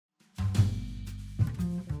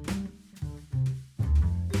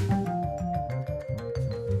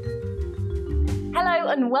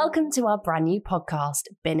and welcome to our brand new podcast,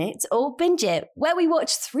 Bin It or Binge It, where we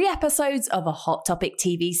watch 3 episodes of a hot topic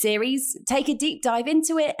TV series, take a deep dive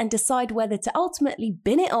into it, and decide whether to ultimately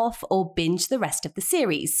bin it off or binge the rest of the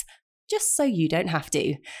series, just so you don't have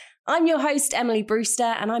to. I'm your host, Emily Brewster,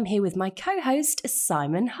 and I'm here with my co-host,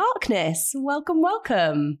 Simon Harkness. Welcome,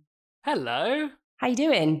 welcome. Hello. How you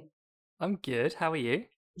doing? I'm good. How are you?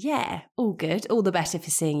 Yeah, all good. All the better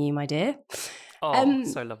for seeing you, my dear. Oh,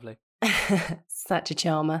 so lovely. Such a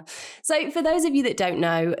charmer. So for those of you that don't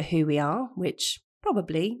know who we are, which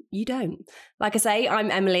probably you don't, like I say, I'm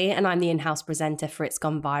Emily and I'm the in-house presenter for It's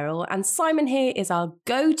Gone Viral, and Simon here is our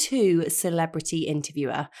go-to celebrity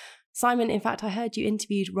interviewer. Simon, in fact, I heard you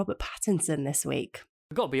interviewed Robert Pattinson this week.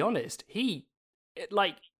 I've got to be honest, he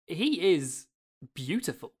is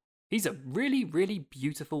beautiful. He's a really, really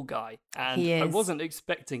beautiful guy, and I wasn't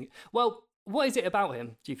expecting... Well, what is it about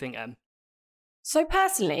him, do you think, Em? So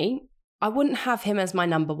personally, I wouldn't have him as my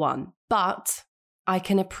number one, but I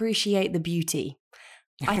can appreciate the beauty.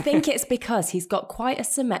 I think it's because he's got quite a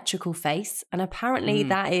symmetrical face, and apparently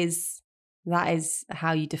that is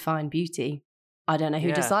how you define beauty. I don't know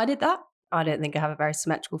who decided that. I don't think I have a very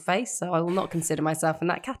symmetrical face, so I will not consider myself in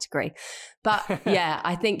that category. But yeah,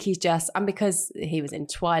 I think he's just, and because he was in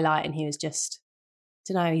Twilight and he was just,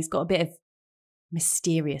 I don't know, he's got a bit of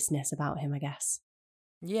mysteriousness about him, I guess.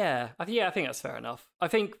 Yeah, I think that's fair enough. I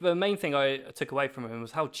think the main thing I took away from him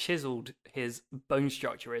was how chiseled his bone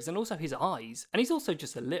structure is, and also his eyes. And he's also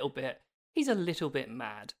just a little bit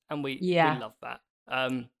mad, and we love that.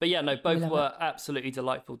 But yeah, no, both were absolutely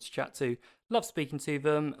delightful to chat to. Love speaking to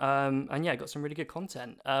them, and yeah, got some really good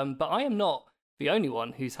content. But I am not the only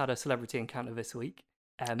one who's had a celebrity encounter this week.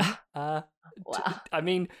 Wow. I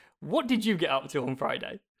mean, what did you get up to on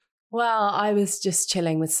Friday? Well, I was just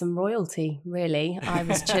chilling with some royalty, really. I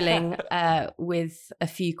was chilling with a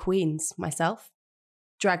few queens myself.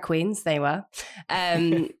 Drag queens, they were.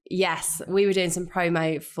 Yes, we were doing some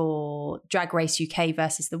promo for Drag Race UK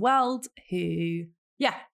versus the World, who,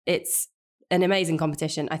 it's an amazing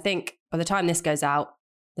competition. I think by the time this goes out,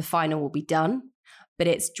 the final will be done. But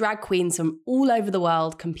it's drag queens from all over the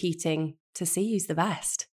world competing to see who's the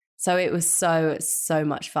best. So it was so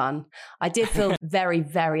much fun. I did feel very,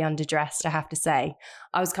 very underdressed, I have to say.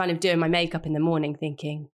 I was kind of doing my makeup in the morning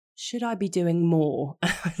thinking, should I be doing more?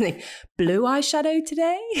 I think, blue eyeshadow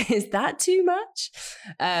today? Is that too much?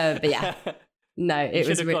 But yeah, no, it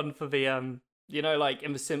was... should have gone for the, like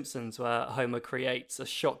in The Simpsons where Homer creates a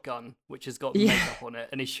shotgun, which has got makeup on it,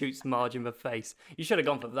 and he shoots Marge in the face. You should have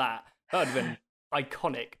gone for that. That would have been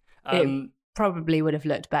iconic. It probably would have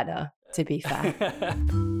looked better, to be fair.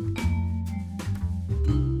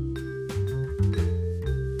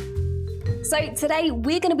 So today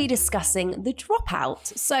we're going to be discussing The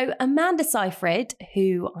Dropout. So Amanda Seyfried,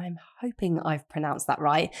 who I'm hoping I've pronounced that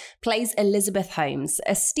right, plays Elizabeth Holmes,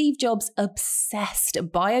 a Steve Jobs-obsessed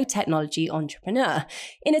biotechnology entrepreneur,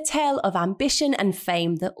 in a tale of ambition and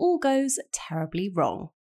fame that all goes terribly wrong.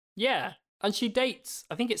 Yeah, and she dates,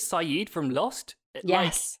 I think it's Saeed from Lost.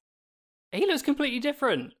 Yes. He looks completely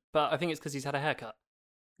different, but I think it's because he's had a haircut.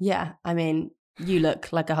 Yeah, I mean, you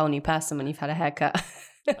look like a whole new person when you've had a haircut.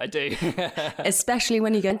 I do. Especially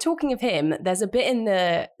when you go. And talking of him, there's a bit in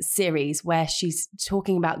the series where she's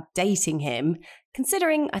talking about dating him,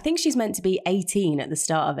 considering I think she's meant to be 18 at the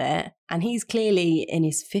start of it, and he's clearly in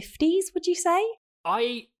his 50s, would you say?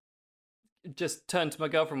 I just turned to my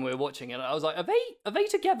girlfriend when we were watching it, and I was like, are they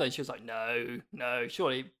together? And she was like, no,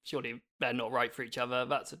 surely they're not right for each other.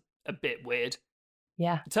 That's a bit weird.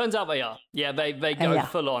 Yeah. It turns out they are. Yeah, they go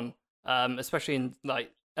full on, especially in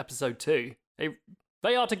like episode 2.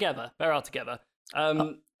 They are together. They are together.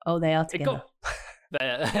 They are together.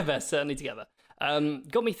 They're certainly together.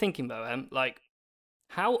 Got me thinking though, like,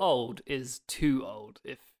 how old is too old,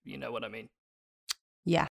 if you know what I mean?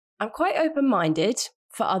 Yeah. I'm quite open-minded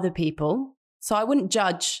for other people, so I wouldn't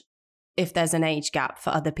judge if there's an age gap for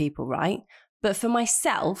other people, right? But for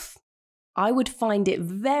myself, I would find it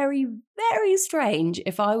very, very strange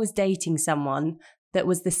if I was dating someone that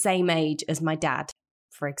was the same age as my dad,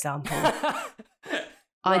 for example.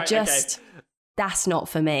 That's not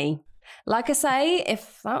for me. Like I say,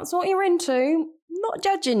 if that's what you're into, not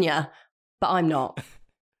judging you, but I'm not.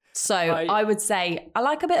 So I would say I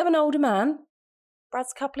like a bit of an older man.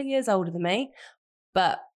 Brad's a couple of years older than me,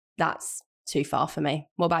 but that's too far for me.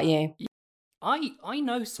 What about you? I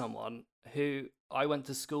know someone who I went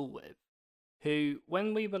to school with, who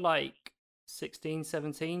when we were like 16,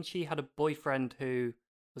 17, she had a boyfriend who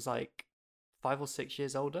was like 5 or 6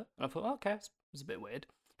 years older. And I thought, okay, it's a bit weird.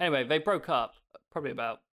 Anyway, they broke up probably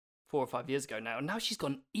about 4 or 5 years ago now. And now she's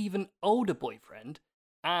got an even older boyfriend.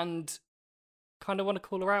 And kind of want to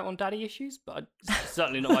call her out on daddy issues, but it's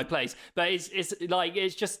certainly not my place. But it's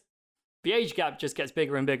just the age gap just gets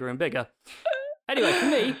bigger and bigger and bigger. Anyway, for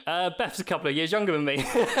me, Beth's a couple of years younger than me.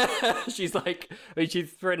 she's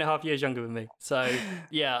 3.5 years younger than me. So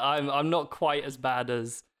yeah, I'm not quite as bad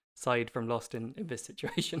as Saeed from Lost in this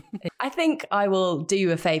situation. I think I will do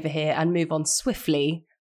you a favour here and move on swiftly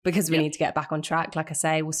because we need to get back on track. Like I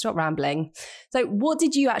say, we'll stop rambling. So what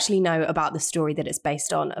did you actually know about the story that it's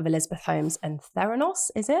based on of Elizabeth Holmes and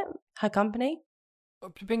Theranos, is it? Her company?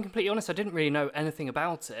 Being completely honest, I didn't really know anything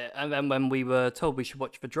about it. And then when we were told we should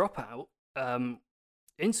watch The Dropout,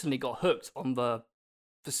 instantly got hooked on the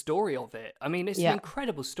story of it. I mean, it's an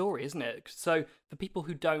incredible story, isn't it? So for people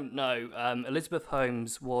who don't know, Elizabeth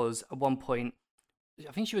Holmes was at one point,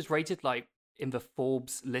 I think she was rated like in the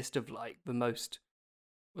Forbes list of like the most,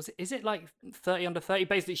 is it like 30 under 30?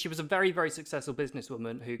 Basically, she was a very, very successful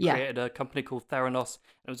businesswoman who created a company called Theranos.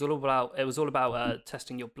 And it was all about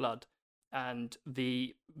testing your blood, and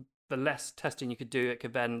the less testing you could do, it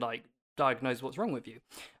could then like diagnose what's wrong with you.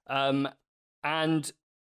 And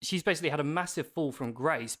she's basically had a massive fall from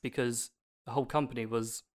grace because the whole company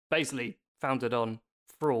was basically founded on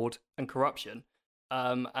fraud and corruption.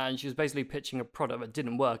 And she was basically pitching a product that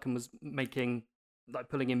didn't work and was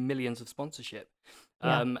pulling in millions of sponsorship.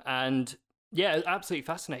 And yeah, absolutely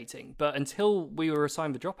fascinating. But until we were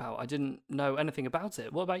assigned The Dropout, I didn't know anything about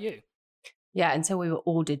it. What about you? Yeah, until we were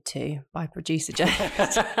ordered to by producer James.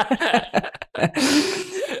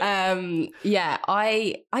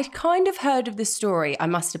 I kind of heard of this story, I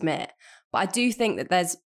must admit, but I do think that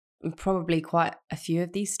there's probably quite a few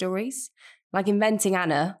of these stories. Like Inventing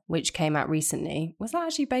Anna, which came out recently. Was that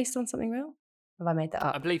actually based on something real? Have I made that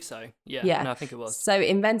up? I believe so. Yeah. No, I think it was. So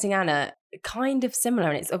Inventing Anna, kind of similar,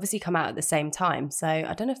 and it's obviously come out at the same time. So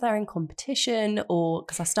I don't know if they're in competition or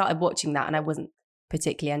because I started watching that and I wasn't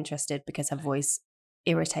particularly interested because her voice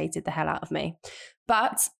irritated the hell out of me.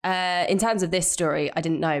 But in terms of this story, I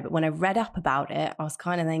didn't know. But when I read up about it, I was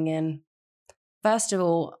kind of thinking, first of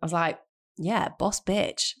all, I was like, yeah, boss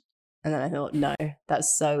bitch. And then I thought, no,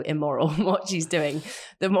 that's so immoral what she's doing.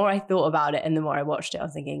 The more I thought about it and the more I watched it, I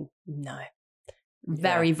was thinking, no,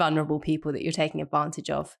 very vulnerable people that you're taking advantage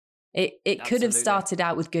of. It could have started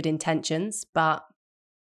out with good intentions, but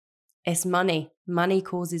it's money. Money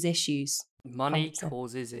causes issues. Money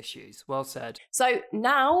causes issues. Well said. So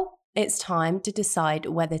now it's time to decide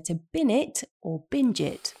whether to bin it or binge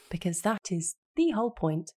it, because that is the whole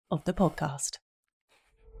point of the podcast.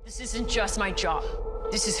 This isn't just my job.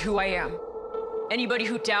 This is who I am. Anybody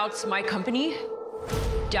who doubts my company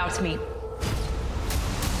doubts me.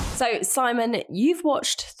 So, Simon, you've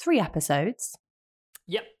watched 3 episodes.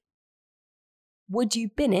 Yep. Would you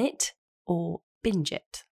bin it or binge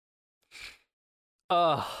it?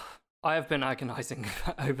 I have been agonising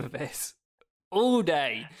over this all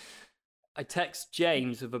day. I text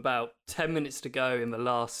James with about 10 minutes to go in the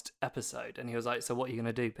last episode, and he was like, so what are you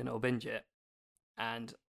going to do, bin it or binge it?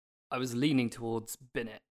 And I was leaning towards bin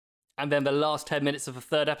it. And then the last 10 minutes of the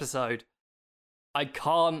 3rd episode, I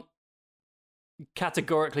can't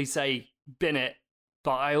categorically say bin it,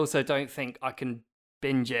 but I also don't think I can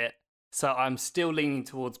binge it. So I'm still leaning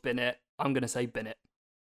towards bin it. I'm going to say bin it.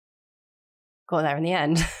 Got there in the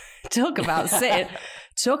end. Talk about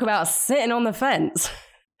sitting on the fence.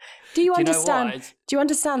 Do you understand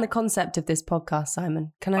the concept of this podcast,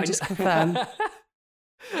 Simon? Can I just confirm?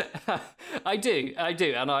 I do.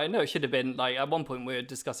 And I know it should have been like at one point we were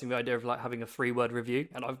discussing the idea of like having a 3-word review,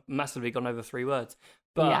 and I've massively gone over 3 words.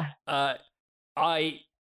 But I'm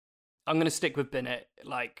going to stick with bin it,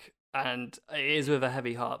 and it is with a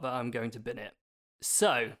heavy heart that I'm going to bin it.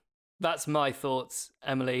 So that's my thoughts.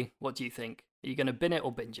 Emily, what do you think? Are you going to bin it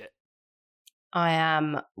or binge it? I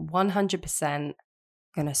am 100%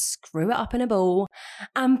 going to screw it up in a ball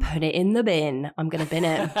and put it in the bin. I'm going to bin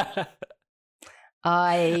it.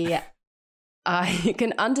 I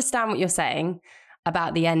can understand what you're saying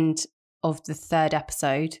about the end of the 3rd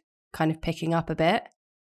episode kind of picking up a bit.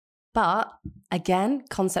 But again,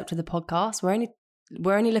 concept of the podcast,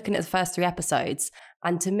 we're only looking at the first 3 episodes.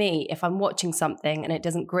 And to me, if I'm watching something and it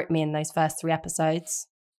doesn't grip me in those first 3 episodes,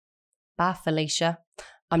 bye, Felicia.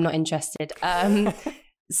 I'm not interested.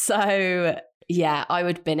 So yeah, I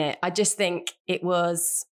would bin it. I just think it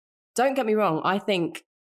was, don't get me wrong, I think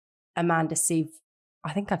Amanda Seyfried,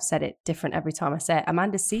 I think I've said it different every time I say it.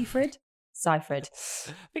 Amanda Seyfried?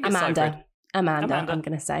 Amanda, I'm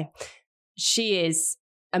going to say. She is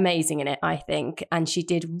amazing in it, I think. And she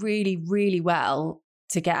did really, really well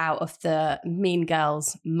to get out of the Mean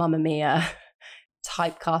Girls, Mamma Mia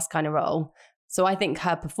typecast kind of role. So I think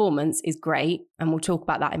her performance is great, and we'll talk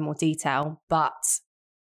about that in more detail. But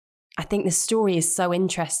I think the story is so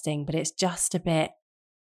interesting, but it's just a bit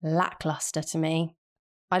lackluster to me.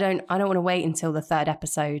 I don't want to wait until the third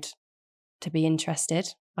episode to be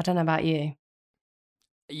interested. I don't know about you.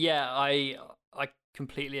 Yeah, I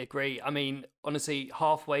completely agree. I mean, honestly,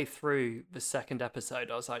 halfway through the second episode,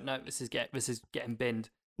 I was like, no, this is getting binned.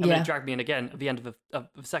 And then it dragged me in again at the end of the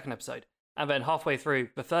second episode. And then halfway through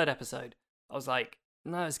the third episode, I was like,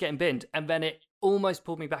 no, it's getting binned. And then it almost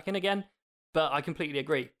pulled me back in again. But I completely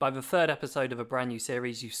agree. By the third episode of a brand new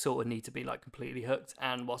series, you sort of need to be like completely hooked.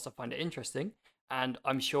 And whilst I find it interesting, and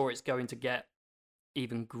I'm sure it's going to get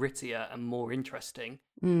even grittier and more interesting,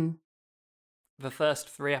 the first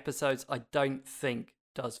 3 episodes, I don't think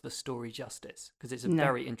does the story justice, because it's a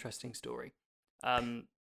very interesting story.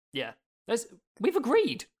 Yeah, we've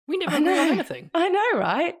agreed. We never agree on anything. I know,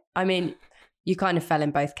 right? I mean, you kind of fell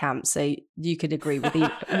in both camps, so you could agree with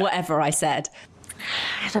whatever I said.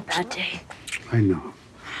 I had a bad day. I know.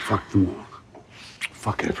 Fuck them all.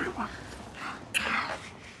 Fuck everyone.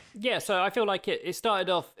 Yeah, so I feel like it started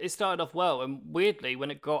off well, and weirdly,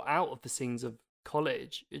 when it got out of the scenes of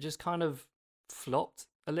college, it just kind of flopped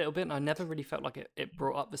a little bit, and I never really felt like it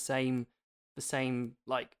brought up the same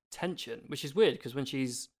like tension, which is weird, because when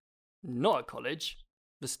she's not at college,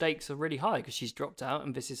 the stakes are really high, because she's dropped out,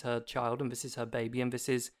 and this is her child, and this is her baby, and this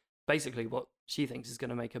is basically what she thinks is going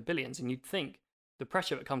to make her billions. And you'd think the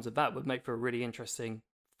pressure that comes with that would make for a really interesting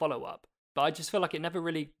follow-up, but I just feel like it never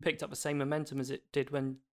really picked up the same momentum as it did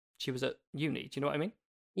when she was at uni. Do you know what I mean?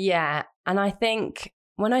 Yeah, and I think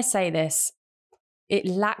when I say this, it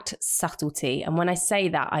lacked subtlety. And when I say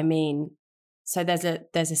that, I mean, so there's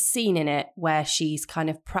a scene in it where she's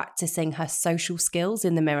kind of practicing her social skills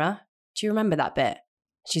in the mirror. Do you remember that bit?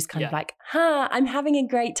 She's kind of like, I'm having a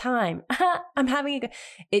great time. I'm having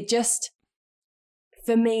it just,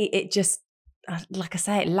 for me, it just, like I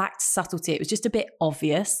say, it lacked subtlety. It was just a bit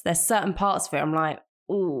obvious. There's certain parts of it I'm like,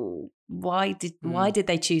 oh, why did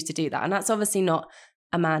they choose to do that? And that's obviously not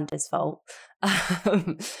Amanda's fault.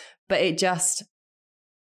 But it just,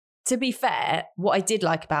 to be fair, what I did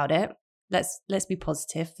like about it, let's be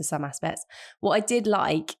positive for some aspects. What I did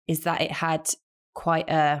like is that it had quite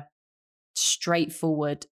a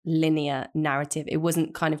straightforward, linear narrative. It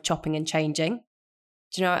wasn't kind of chopping and changing.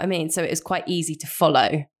 Do you know what I mean? So it was quite easy to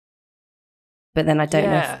follow. But then I don't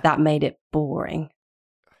know if that made it boring.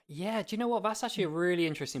 Yeah, do you know what? That's actually a really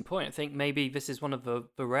interesting point. I think maybe this is one of the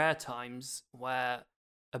rare times where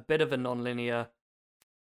a bit of a non-linear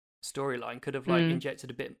storyline could have like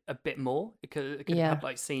injected a bit more. It could have had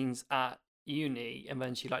like scenes at uni, and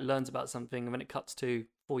then she like learns about something, and then it cuts to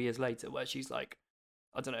 4 years later where she's like,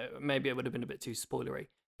 I don't know, maybe it would have been a bit too spoilery,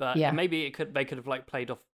 but maybe they could have like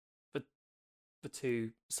played off the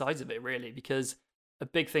two sides of it, really, because a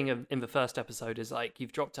big thing in the first episode is like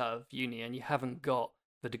you've dropped out of uni and you haven't got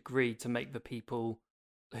the degree to make the people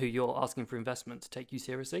who you're asking for investment to take you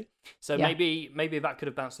seriously. So maybe that could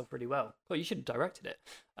have bounced off really well. Well, you should have directed it.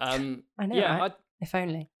 I know, right? If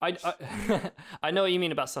only. I know what you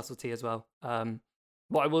mean about subtlety as well.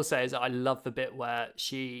 What I will say is that I love the bit where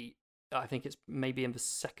I think it's maybe in the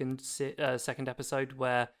second episode,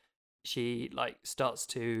 where she like starts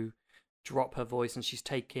to drop her voice, and she's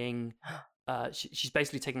taking she's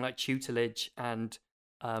basically taking like tutelage and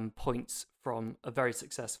points from a very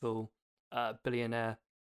successful billionaire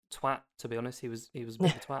twat. To be honest, he was a bit of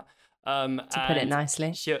a twat. To put it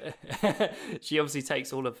nicely, she obviously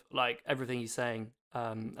takes all of like everything he's saying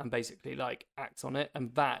and basically like acts on it,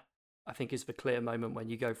 and that I think is the clear moment when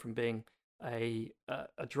you go from being a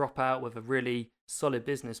dropout with a really solid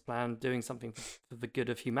business plan, doing something for the good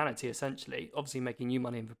of humanity, essentially, obviously making new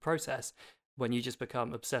money in the process, when you just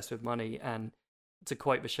become obsessed with money, and to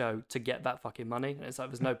quote the show, to get that fucking money. And it's like,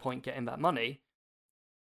 there's no point getting that money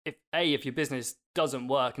if your business doesn't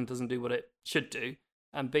work and doesn't do what it should do,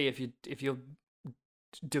 and B, if you're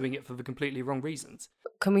doing it for the completely wrong reasons.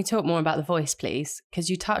 Can we talk more about the voice, please? Because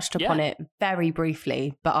you touched upon it very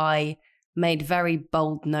briefly, but I made very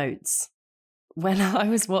bold notes when I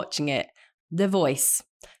was watching it. The voice.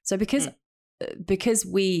 So because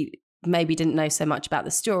we maybe didn't know so much about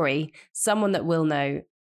the story, someone that will know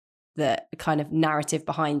the kind of narrative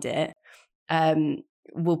behind it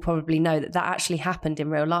will probably know that actually happened in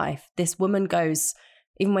real life. This woman goes,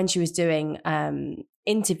 even when she was doing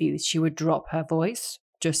interviews, she would drop her voice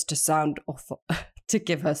just to sound to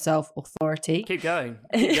give herself authority. Keep going,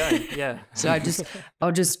 yeah. So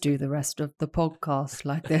I'll just do the rest of the podcast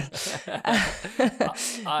like this.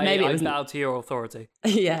 I bow to your authority.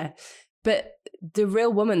 Yeah, but the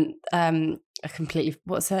real woman, completely.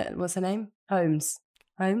 What's her name? Holmes.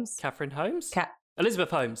 Catherine Holmes.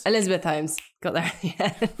 Elizabeth Holmes. Elizabeth Holmes. Got there at the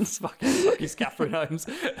end. Fucking Catherine Holmes.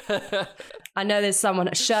 I know there's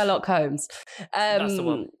someone, Sherlock Holmes. That's the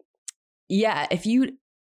one. Yeah, if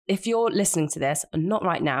you're listening to this, not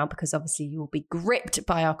right now, because obviously you will be gripped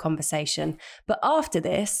by our conversation, but after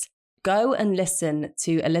this, go and listen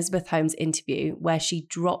to Elizabeth Holmes' interview where she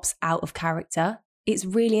drops out of character. It's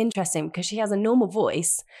really interesting because she has a normal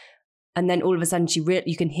voice, and then all of a sudden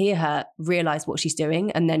you can hear her realize what she's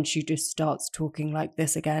doing, and then she just starts talking like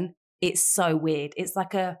this again. It's so weird. It's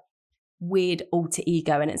like a weird alter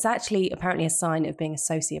ego, and it's actually apparently a sign of being a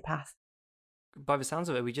sociopath. By the sounds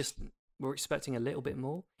of it, we're expecting a little bit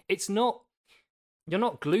more. It's not, you're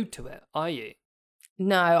not glued to it, are you?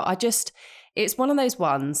 No, it's one of those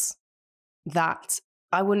ones that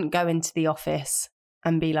I wouldn't go into the office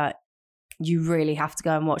and be like, you really have to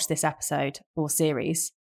go and watch this episode or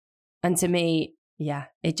series. And to me, yeah,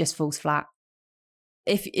 it just falls flat.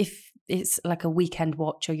 If it's like a weekend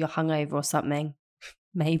watch or you're hungover or something,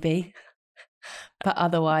 maybe. But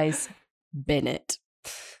otherwise, bin it.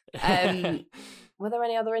 Were there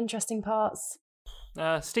any other interesting parts?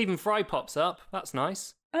 Stephen Fry pops up. That's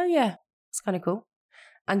nice. Oh yeah, it's kind of cool.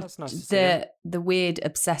 And that's nice to see. The weird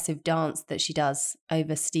obsessive dance that she does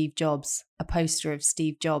over Steve Jobs, a poster of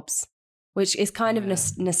Steve Jobs, which is kind of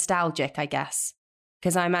nostalgic, I guess.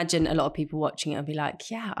 Because I imagine a lot of people watching it will be like,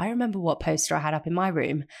 yeah, I remember what poster I had up in my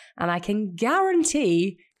room. And I can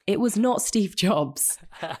guarantee it was not Steve Jobs.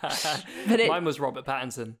 Mine was Robert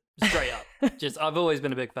Pattinson, straight up. I've always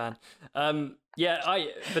been a big fan. The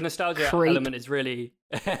nostalgia element is really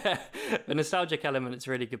the nostalgic element is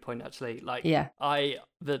really good point actually. Like the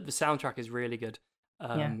soundtrack is really good.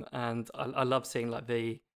 And I love seeing like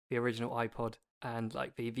the original iPod and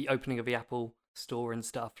like the opening of the Apple store and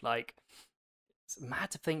stuff. Like it's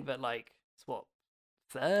mad to think that like it's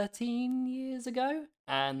 13 years ago,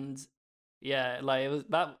 and like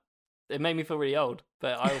it made me feel really old,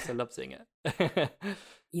 but I also love seeing it.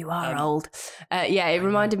 You are old. It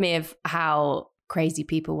reminded me of how crazy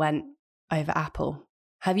people went over Apple.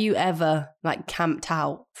 Have you ever like camped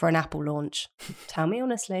out for an Apple launch? Tell me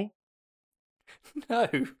honestly. No,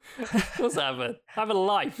 of course I haven't. I have a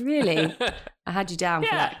life. Really? I had you down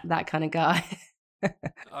for that kind of guy.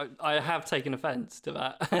 I have taken offence to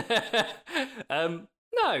that.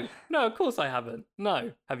 No, of course I haven't.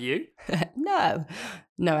 No, have you? No,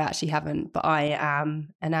 I actually haven't. But I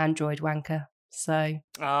am an Android wanker, so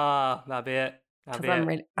that'd be it.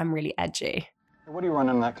 I'm really edgy. What do you run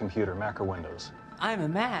on that computer, Mac or Windows? I'm a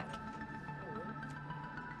Mac.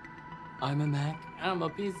 I'm a Mac. I'm a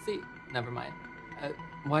PC. Never mind.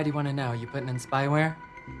 Why do you want to know? You putting in spyware?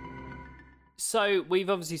 So we've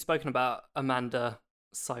obviously spoken about Amanda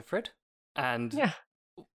Seyfried and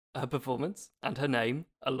her performance and her name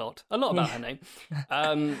a lot about her name.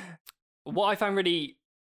 What I found really,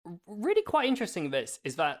 really quite interesting of this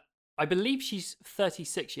is that I believe she's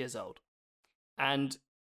 36 years old, and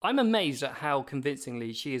I'm amazed at how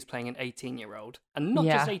convincingly she is playing an 18-year-old, and not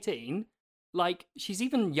just 18. Like she's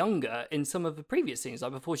even younger in some of the previous scenes,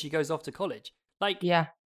 like before she goes off to college. Like,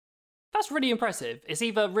 that's really impressive. It's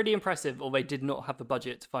either really impressive or they did not have the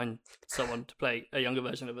budget to find someone to play a younger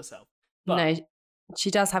version of herself. But no, she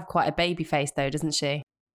does have quite a baby face, though, doesn't she?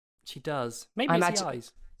 She does. Maybe it's the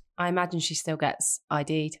eyes. I imagine she still gets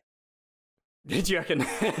ID'd. Did you reckon?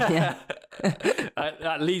 Yeah.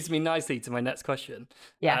 That leads me nicely to my next question.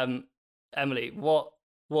 Yeah. Emily, what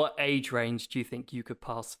age range do you think you could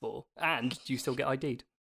pass for? And do you still get ID'd?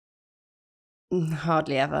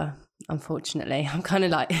 Hardly ever, unfortunately. I'm kind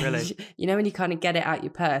of like, really? You know, when you kind of get it out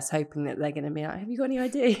your purse, hoping that they're going to be like, have you got any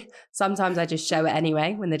ID? Sometimes I just show it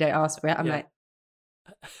anyway when they don't ask for it. I'm like,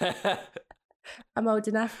 I'm old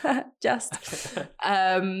enough. Just.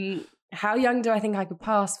 How young do I think I could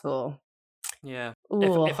pass for? Yeah.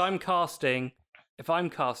 If I'm casting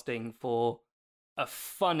for a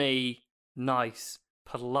funny, nice,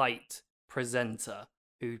 polite presenter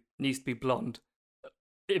who needs to be blonde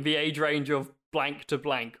in the age range of blank to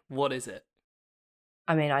blank, what is it?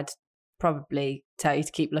 I mean, I'd probably tell you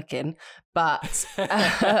to keep looking, but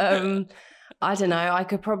I don't know. I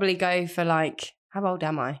could probably go for like, how old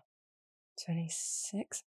am I?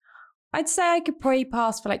 26? I'd say I could probably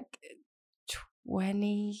pass for like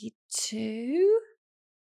 22.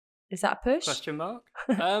 Is that a push? Question mark.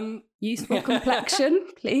 Useful complexion,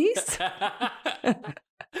 please.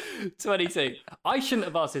 22. I shouldn't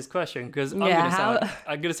have asked this question because I'm gonna sound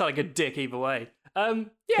like a dick either way. I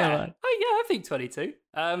think 22.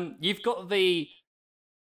 You've got the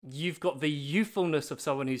youthfulness of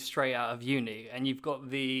someone who's straight out of uni, and you've got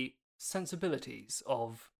the sensibilities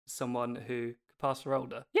of someone who could pass for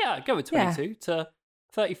older. Yeah, go with 22 to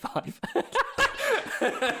 35.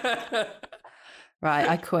 Right,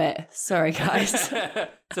 I quit. Sorry, guys.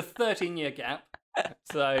 It's a 13-year gap.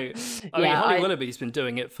 So, I mean, Holly Willoughby's been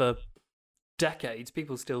doing it for decades.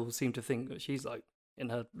 People still seem to think that she's like in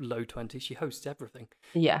her low 20s. She hosts everything.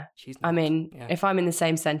 Yeah. She's not. I mean, if I'm in the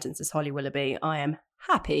same sentence as Holly Willoughby, I am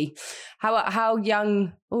happy. How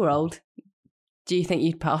young or old do you think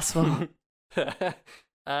you'd pass for?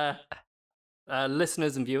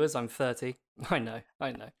 Listeners and viewers, I'm 30. I know.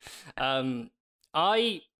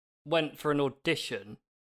 I went for an audition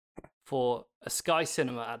for a Sky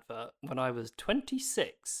Cinema advert when I was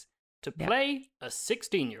 26 to play a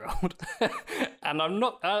 16-year-old, and I'm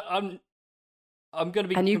not. I'm going to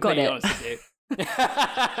be completely honest with you.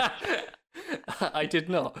 I did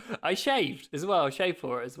not. I shaved as well. I shaved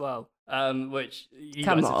for it as well. Which you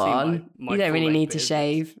Come guys have on, seen my you don't really full-length need to videos.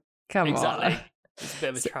 shave. Come Exactly. on. It's a bit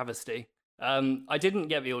of a travesty. I didn't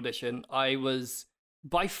get the audition. I was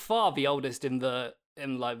by far the oldest in the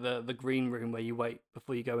green room where you wait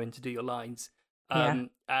before you go in to do your lines. And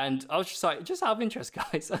I was just like, just out of interest,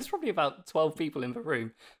 guys, there's probably about 12 people in the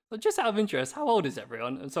room. But just out of interest, how old is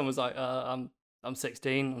everyone? And someone was like, I'm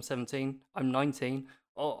 16, I'm 17, I'm 19.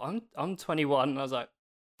 Oh, I'm 21. And I was like,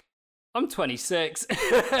 I'm 26.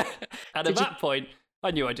 And at that point,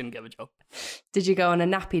 I knew I didn't get the job. Did you go on a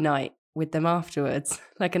nappy night with them afterwards,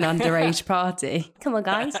 like an underage party? Come on,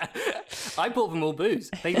 guys. I bought them all booze.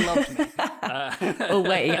 They loved me. Or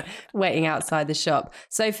waiting outside the shop.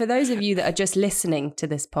 So for those of you that are just listening to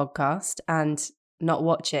this podcast and not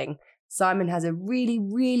watching, Simon has a really,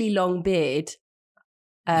 really long beard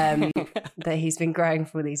that he's been growing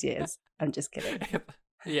for all these years. I'm just kidding.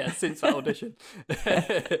 Yeah, since that audition.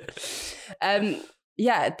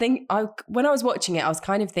 When I was watching it, I was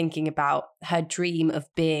kind of thinking about her dream of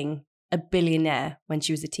being a billionaire when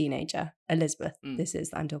she was a teenager. Elizabeth, this is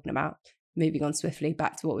that I'm talking about. Moving on swiftly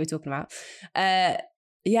back to what we were talking about. Her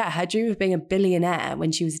dream of being a billionaire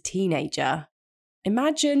when she was a teenager.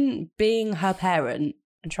 Imagine being her parent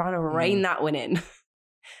and trying to rein that one in.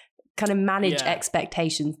 Kind of manage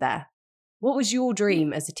expectations there. What was your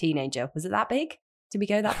dream as a teenager? Was it that big? Did we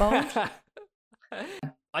go that bold?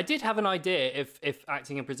 I did have an idea if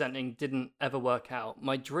acting and presenting didn't ever work out.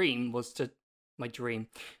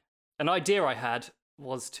 An idea I had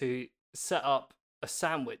was to set up a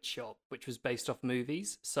sandwich shop which was based off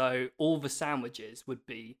movies. So all the sandwiches would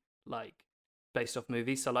be like based off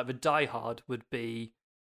movies. So like the Die Hard would be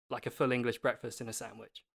like a full English breakfast in a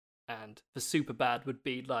sandwich. And the Super Bad would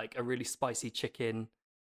be like a really spicy chicken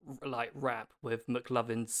like wrap with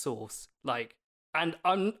McLovin's sauce. Like, and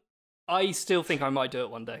I still think I might do it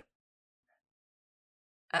one day.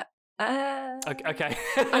 Okay.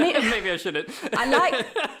 Maybe I shouldn't.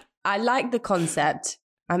 I like the concept.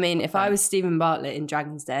 I mean, if I was Stephen Bartlett in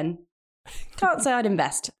Dragon's Den, can't say I'd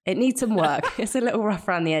invest. It needs some work. It's a little rough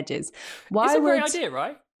around the edges. It's a great idea,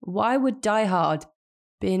 right? Why would Die Hard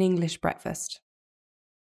be an English breakfast?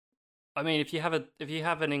 I mean, if you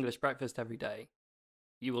have an English breakfast every day,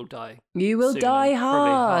 you will die. You will die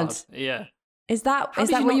hard. Yeah. Is that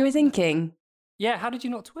what you were thinking? Yeah, how did you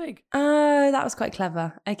not twig? Oh, that was quite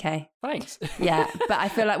clever. Okay. Thanks. Yeah, but I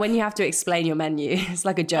feel like when you have to explain your menu, it's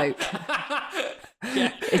like a joke.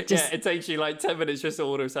 It takes you like 10 minutes just to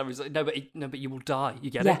order a sandwich. Like, no, but you will die. You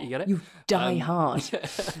get it? You get it? You die hard.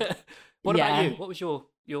 What about you? What was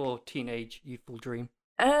your teenage youthful dream?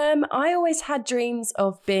 I always had dreams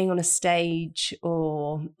of being on a stage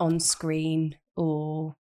or on screen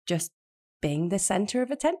or just being the center of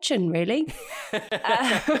attention, really.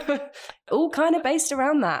 All kind of based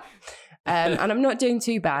around that. And I'm not doing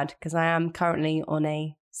too bad because I am currently on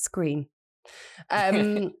a screen. You're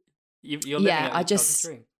living a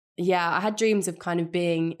dream. Yeah, I had dreams of kind of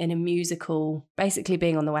being in a musical, basically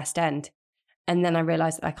being on the West End. And then I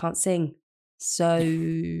realized that I can't sing. So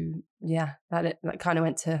yeah, that kind of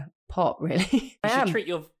went to pot, really. You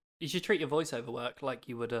should treat your voiceover work like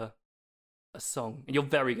you would a song. And you're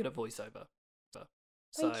very good at voiceover.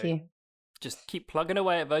 Thank you. Just keep plugging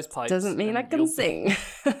away at those pipes. Doesn't mean I can sing.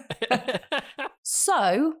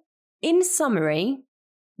 So, in summary,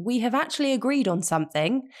 we have actually agreed on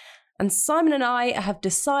something, and Simon and I have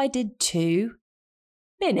decided to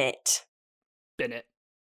bin it. Bin it.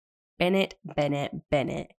 Bin it, bin it, bin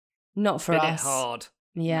it. Not for bin us. It hard.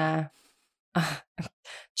 Yeah.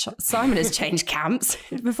 Simon has changed camps.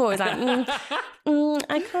 Before he was like,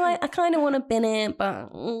 I kind of want to bin it,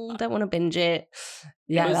 but don't want to binge it.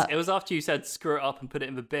 Yeah, it was after you said screw it up and put it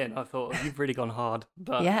in the bin. I thought you've really gone hard.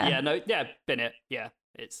 But bin it. Yeah,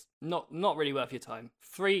 it's not really worth your time.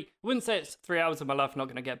 I wouldn't say it's 3 hours of my life I'm not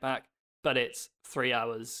going to get back, but it's 3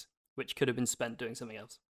 hours which could have been spent doing something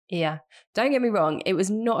else. Yeah. Don't get me wrong, it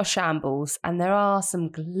was not a shambles, and there are some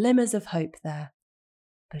glimmers of hope there,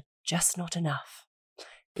 but just not enough.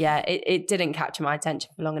 Yeah, it didn't capture my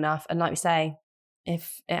attention for long enough. And like we say,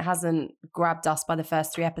 if it hasn't grabbed us by the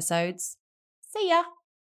first 3 episodes, see ya.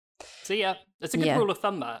 See ya. It's a good rule of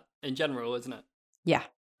thumb, that, in general, isn't it? Yeah,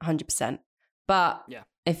 100%. But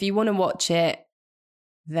if you want to watch it,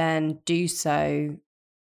 then do so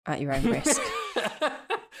at your own risk.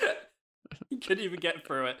 You couldn't even get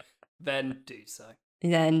through it. Then do so.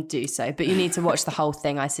 Then do so. But you need to watch the whole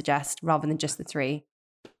thing, I suggest, rather than just the 3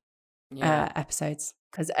 episodes.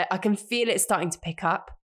 Because I can feel it starting to pick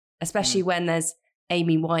up, especially when there's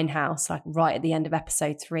Amy Winehouse, like right at the end of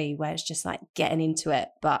episode 3, where it's just like getting into it.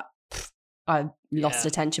 But I've lost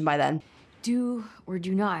attention by then. Do or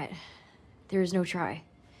do not. There is no try.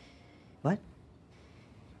 What?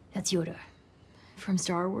 That's Yoda from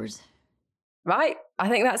Star Wars. Right, I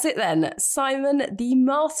think that's it then. Simon, the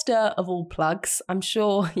master of all plugs, I'm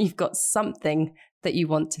sure you've got something that you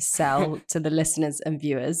want to sell to the listeners and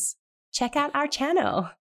viewers. Check out our channel.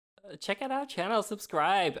 Check out our channel,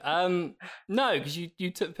 subscribe. No, because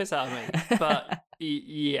you took the piss out of me. But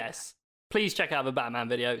yes, please check out the Batman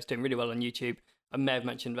video. It's doing really well on YouTube. I may have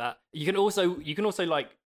mentioned that. You can also like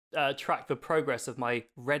track the progress of my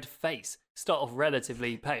red face. Start off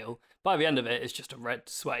relatively pale. By the end of it, it's just a red,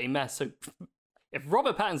 sweaty mess. So if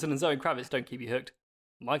Robert Pattinson and Zoe Kravitz don't keep you hooked,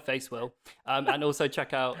 my face will. And also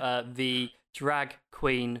check out the drag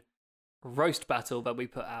queen roast battle that we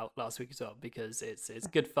put out last week as well, because it's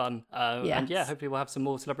good fun. And yeah, hopefully we'll have some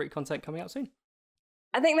more celebrity content coming out soon.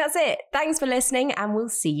 I think that's it. Thanks for listening, and we'll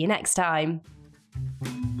see you next time.